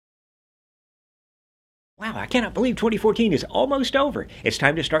Wow, I cannot believe 2014 is almost over. It's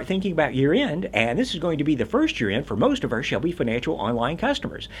time to start thinking about year-end, and this is going to be the first year-end for most of our Shelby Financial online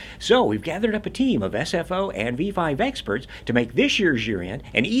customers. So we've gathered up a team of SFO and V5 experts to make this year's year-end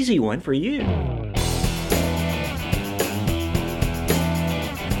an easy one for you.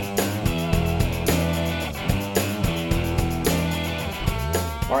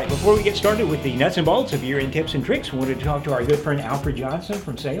 All right, before we get started with the nuts and bolts of year-end tips and tricks, we wanted to talk to our good friend Alfred Johnson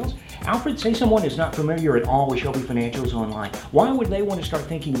from Sales. Alfred, say someone is not familiar at all with Shelby Financials Online. Why would they want to start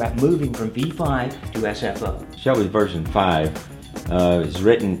thinking about moving from V5 to SFO? Shelby version 5 is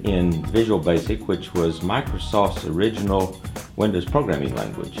written in Visual Basic, which was Microsoft's original Windows programming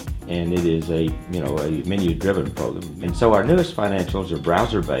language, and it is a menu-driven program. And so our newest financials are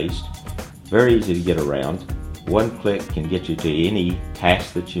browser-based, very easy to get around. One click can get you to any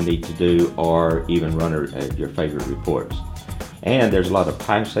task that you need to do, or even run your favorite reports. And there's a lot of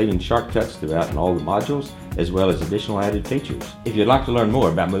time-saving shortcuts throughout in all the modules, as well as additional added features. If you'd like to learn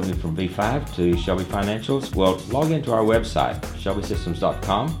more about moving from V5 to Shelby Financials, well, log into our website,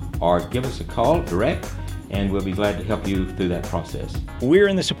 shelbysystems.com, or give us a call direct, and we'll be glad to help you through that process. We're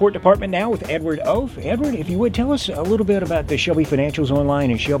in the support department now with Edward Oaf. Edward, if you would, tell us a little bit about the Shelby Financials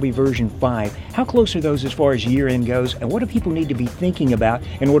Online and Shelby version 5. How close are those as far as year-end goes, and what do people need to be thinking about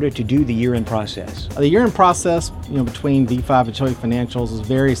in order to do the year-end process? The year-end process, between V5 and Shelby Financials is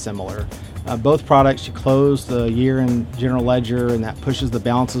very similar. Both products, you close the year in General Ledger, and that pushes the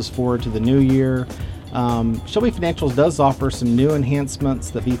balances forward to the new year. Shelby Financials does offer some new enhancements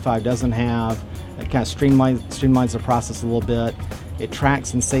that V5 doesn't have. It kind of streamlines the process a little bit. It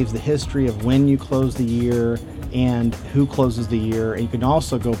tracks and saves the history of when you close the year and who closes the year, and you can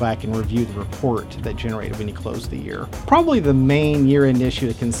also go back and review the report that generated when you closed the year. Probably the main year-end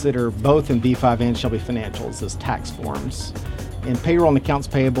issue to consider both in V5 and Shelby Financials is tax forms. In payroll and accounts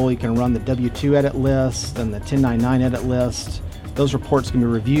payable, you can run the W-2 edit list and the 1099 edit list. Those reports can be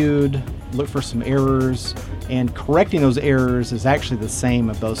reviewed, look for some errors, and correcting those errors is actually the same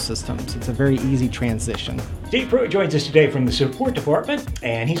in both systems. It's a very easy transition. Steve Pruitt joins us today from the support department,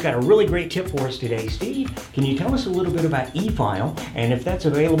 and he's got a really great tip for us today. Steve, can you tell us a little bit about eFile and if that's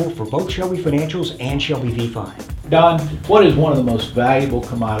available for both Shelby Financials and Shelby V5? Don, what is one of the most valuable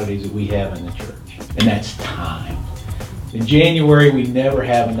commodities that we have in the church? And that's time. In January, we never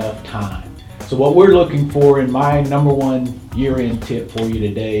have enough time. So what we're looking for in my number one year-end tip for you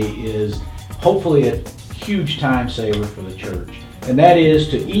today is hopefully a huge time saver for the church. And that is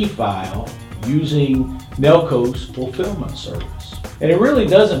to e-file using Nelco's fulfillment service. And it really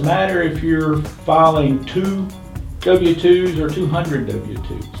doesn't matter if you're filing 2 W-2s or 200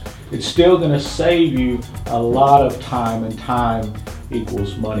 W-2s. It's still going to save you a lot of time, and time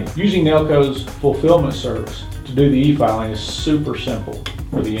equals money. Using Nelco's fulfillment service to do the e-filing is super simple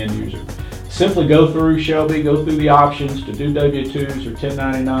for the end user. Simply go through Shelby, go through the options to do W-2s or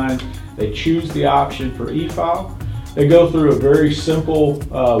 1099s. They choose the option for e-file. They go through a very simple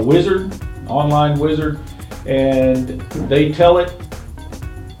wizard, online wizard, and they tell it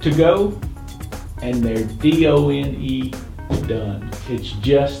to go, and they're D-O-N-E done. It's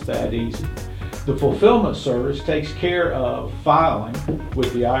just that easy. The fulfillment service takes care of filing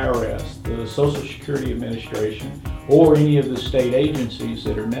with the IRS, the Social Security Administration, or any of the state agencies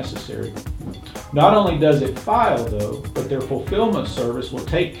that are necessary. Not only does it file though, but their fulfillment service will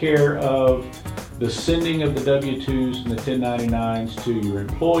take care of the sending of the W-2s and the 1099s to your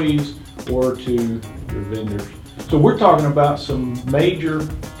employees or to your vendors. So we're talking about some major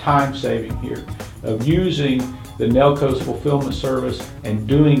time saving here of using the Nelco's fulfillment service and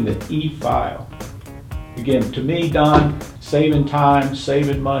doing the e-file. Again, to me, Don, saving time,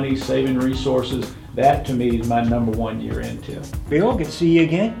 saving money, saving resources, that to me is my number one year-end tip. Bill, good to see you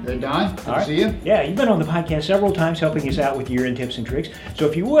again. Hey, Don, good to see you. Yeah, you've been on the podcast several times helping us out with year-end tips and tricks. So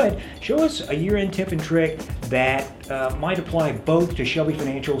if you would, show us a year-end tip and trick that might apply both to Shelby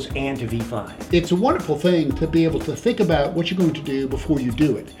Financials and to V5. It's a wonderful thing to be able to think about what you're going to do before you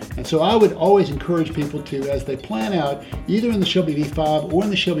do it. And so I would always encourage people to, as they plan out, either in the Shelby V5 or in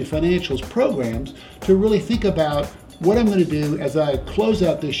the Shelby Financials programs, to really think about what I'm going to do as I close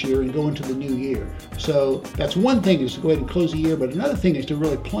out this year and go into the new year. So that's one thing, is to go ahead and close the year, but another thing is to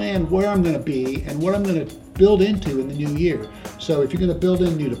really plan where I'm going to be and what I'm going to build into in the new year. So if you're going to build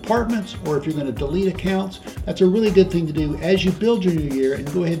in new departments or if you're going to delete accounts, that's a really good thing to do as you build your new year,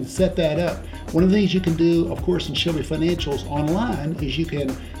 and go ahead and set that up. One of the things you can do, of course, in Shelby Financials online is you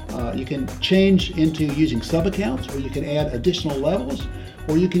can change into using sub-accounts, or you can add additional levels.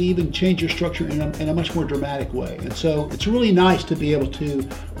 or you can even change your structure in a much more dramatic way. And so it's really nice to be able to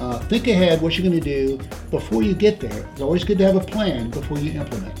think ahead what you're going to do before you get there. It's always good to have a plan before you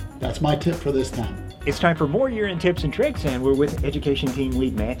implement. That's my tip for this time. It's time for more year-end tips and tricks, and we're with Education Team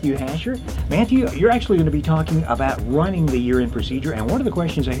Lead Matthew Hasher. Matthew, you're actually going to be talking about running the year-end procedure, and one of the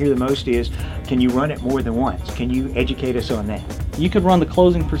questions I hear the most is, can you run it more than once? Can you educate us on that? You could run the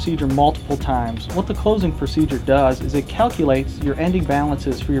closing procedure multiple times. What the closing procedure does is it calculates your ending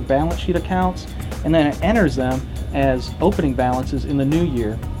balances for your balance sheet accounts, and then it enters them as opening balances in the new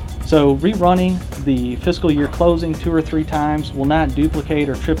year. So rerunning the fiscal year closing 2 or 3 times will not duplicate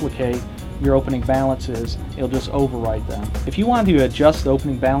or triplicate your opening balances. It'll just overwrite them. If you want to adjust the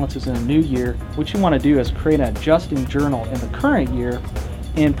opening balances in a new year, what you want to do is create an adjusting journal in the current year,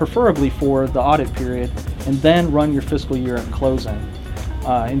 and preferably for the audit period, and then run your fiscal year at closing.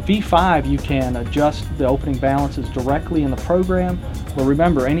 In V5, you can adjust the opening balances directly in the program, but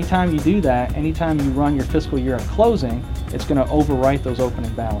remember, anytime you do that, anytime you run your fiscal year at closing, it's going to overwrite those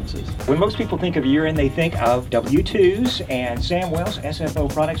opening balances. When most people think of year-end, they think of W-2s, and Sam Wells,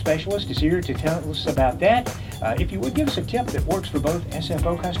 SFO Product Specialist, is here to tell us about that. If you would give us a tip that works for both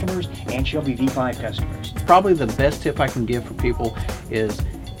SFO customers and Shelby V5 customers. Probably the best tip I can give for people is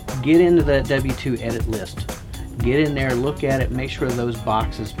get into that W-2 edit list. Get in there, look at it, make sure those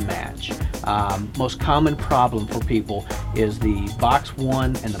boxes match. Most common problem for people is the box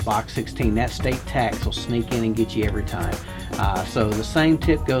 1 and the box 16. That state tax will sneak in and get you every time. So the same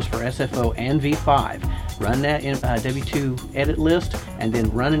tip goes for SFO and V5. Run that W-2 edit list, and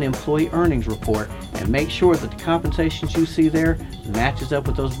then run an employee earnings report, and make sure that the compensations you see there matches up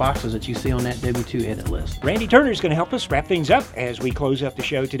with those boxes that you see on that W-2 edit list. Randy Turner is going to help us wrap things up as we close up the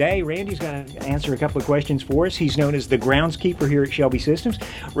show today. Randy's going to answer a couple of questions for us. He's known as the groundskeeper here at Shelby Systems.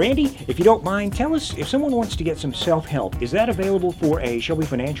 Randy, if you don't mind, tell us, if someone wants to get some self-help, is that available for a Shelby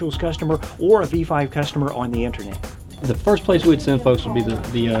Financials customer or a V5 customer on the internet? The first place we'd send folks would be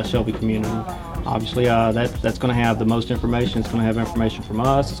the Shelby community. Obviously, that's going to have the most information. It's going to have information from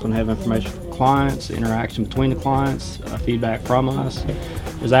us. It's going to have information from clients, interaction between the clients, feedback from us.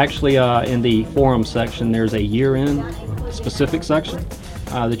 There's actually, in the forum section, there's a year-end specific section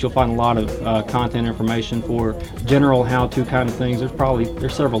that you'll find a lot of content information for general how-to kind of things.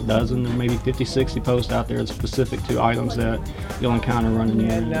 There's several dozen, there may be 50, 60 posts out there that's specific to items that you'll encounter running the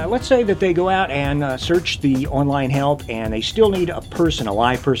year. And let's say that they go out and search the online help and they still need a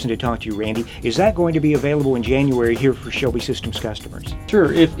live person to talk to you, Randy. Is that going to be available in January here for Shelby Systems customers?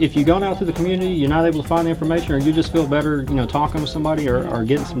 Sure. If you've gone out to the community, you're not able to find the information, or you just feel better, talking with somebody or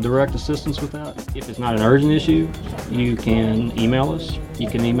getting some direct assistance with that. If it's not an urgent issue, you can email us. You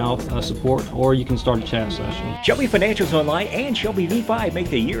can email support, or you can start a chat session. Shelby Financials Online and Shelby V5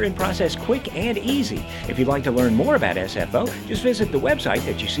 make the year-end process quick and easy. If you'd like to learn more about SFO, just visit the website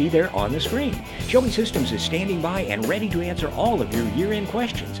that you see there on the screen. Shelby Systems is standing by and ready to answer all of your year-end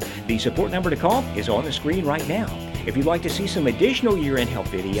questions. The support number to call is on the screen right now. If you'd like to see some additional year-end help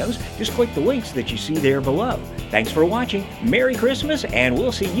videos, just click the links that you see there below. Thanks for watching, Merry Christmas, and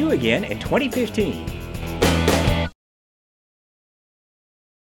we'll see you again in 2015.